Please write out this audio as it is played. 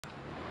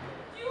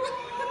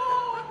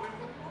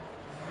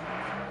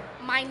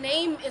My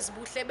name is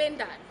Buhle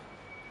Bendalo.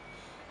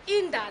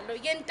 Indalo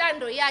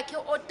yentando yakhe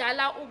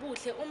odala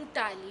ubuhle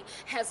umdali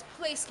has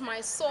placed my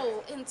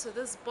soul into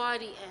this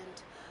body,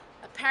 and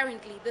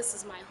apparently this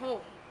is my home.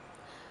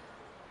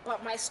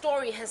 But my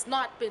story has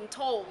not been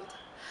told.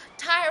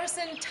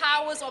 Tiresome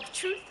towers of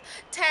truth,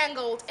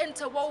 tangled,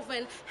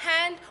 interwoven,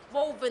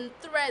 hand-woven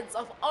threads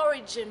of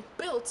origin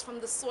built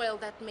from the soil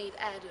that made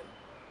Adam.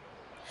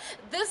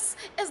 This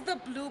is the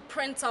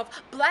blueprint of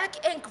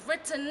black ink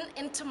written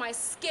into my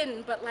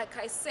skin, but like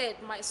I said,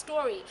 my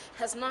story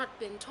has not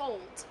been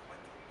told.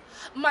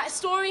 My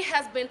story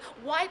has been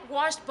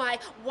whitewashed by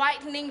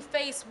whitening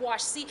face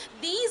wash. See,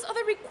 these are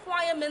the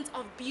requirements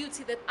of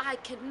beauty that I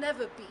can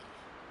never be.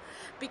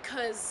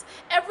 Because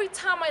every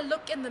time I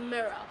look in the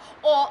mirror,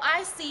 all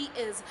I see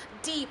is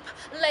deep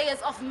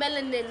layers of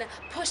melanin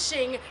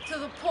pushing through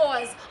the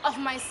pores of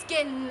my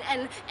skin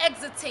and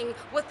exiting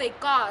with a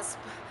gasp.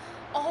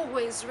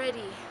 Always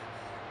ready,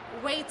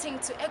 waiting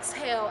to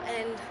exhale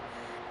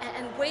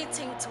and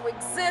waiting to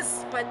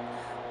exist, but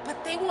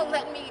they won't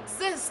let me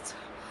exist.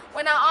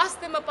 When I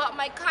asked them about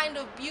my kind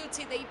of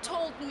beauty, they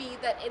told me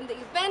that in the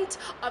event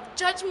of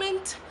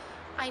judgment,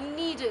 I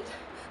needed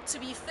to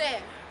be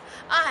fair.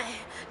 I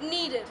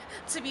needed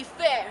to be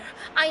fair.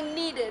 I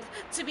needed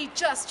to be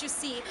just. You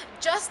see,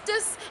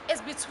 justice is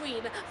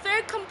between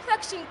fair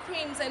complexion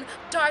creams and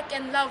dark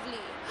and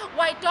lovely.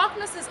 Why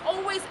darkness is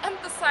always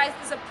emphasized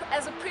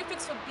as a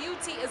prefix for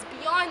beauty is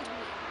beyond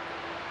me.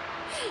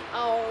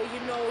 Oh, you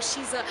know,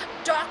 she's a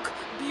dark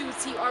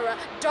beauty or a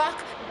dark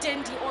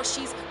dindy, or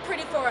she's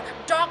pretty for a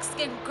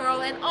dark-skinned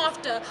girl. And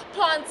after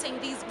planting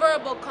these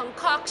verbal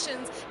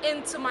concoctions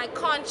into my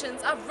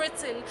conscience, I've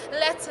written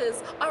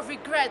letters of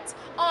regret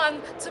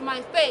onto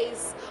my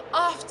face,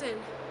 often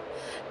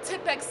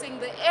tipexing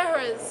the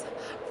errors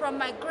from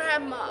my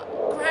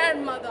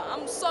grandmother.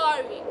 I'm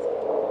sorry.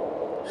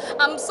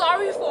 I'm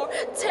sorry for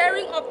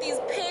tearing up these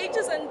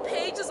pages and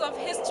pages of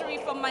history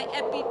from my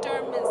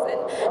epidermis.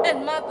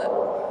 And mother,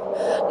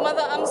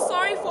 I'm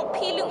sorry for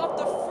peeling off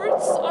the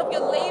fruits of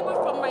your labor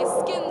from my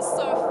skin's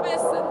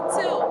surface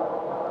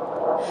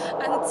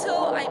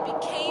until I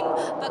became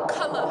the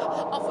color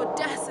of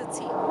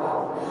audacity,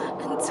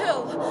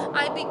 until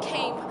I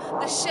became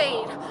the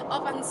shade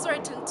of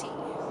uncertainty,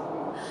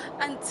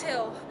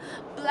 until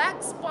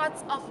black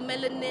spots of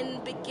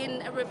melanin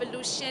begin a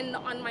revolution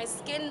on my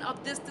skin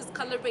of this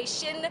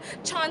discoloration,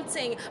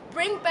 chanting,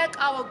 "Bring back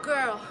our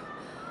girl."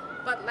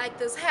 But like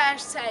this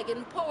hashtag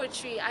in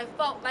poetry, I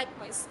felt like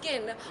my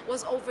skin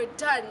was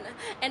overdone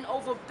and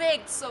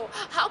overbaked. So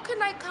how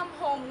can I come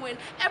home when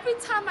every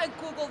time I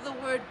Google the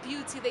word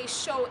beauty, they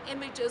show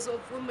images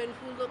of women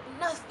who look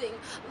nothing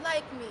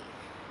like me?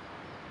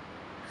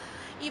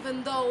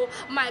 Even though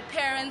my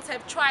parents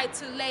have tried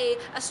to lay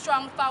a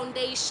strong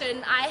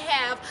foundation, I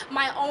have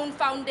my own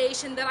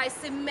foundation that I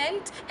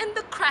cement in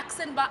the cracks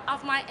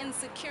of my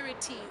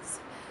insecurities.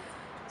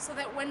 So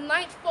that when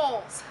night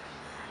falls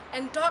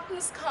and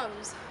darkness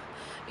comes,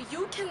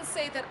 you can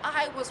say that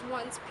I was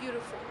once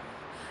beautiful.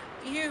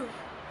 You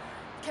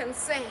can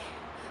say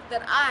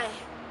that I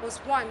was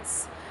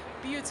once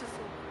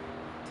beautiful.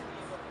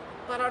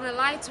 But on a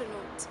lighter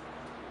note,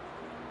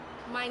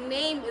 my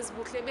name is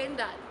Buhle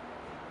Bendalo.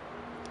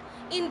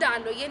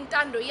 Indalo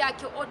yentando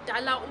yakhe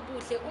odala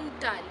ubuhle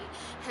umdali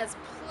has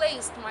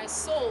placed my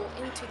soul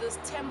into this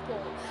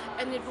temple,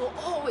 and it will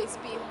always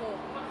be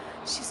home.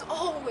 She's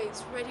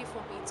always ready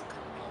for me to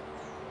come.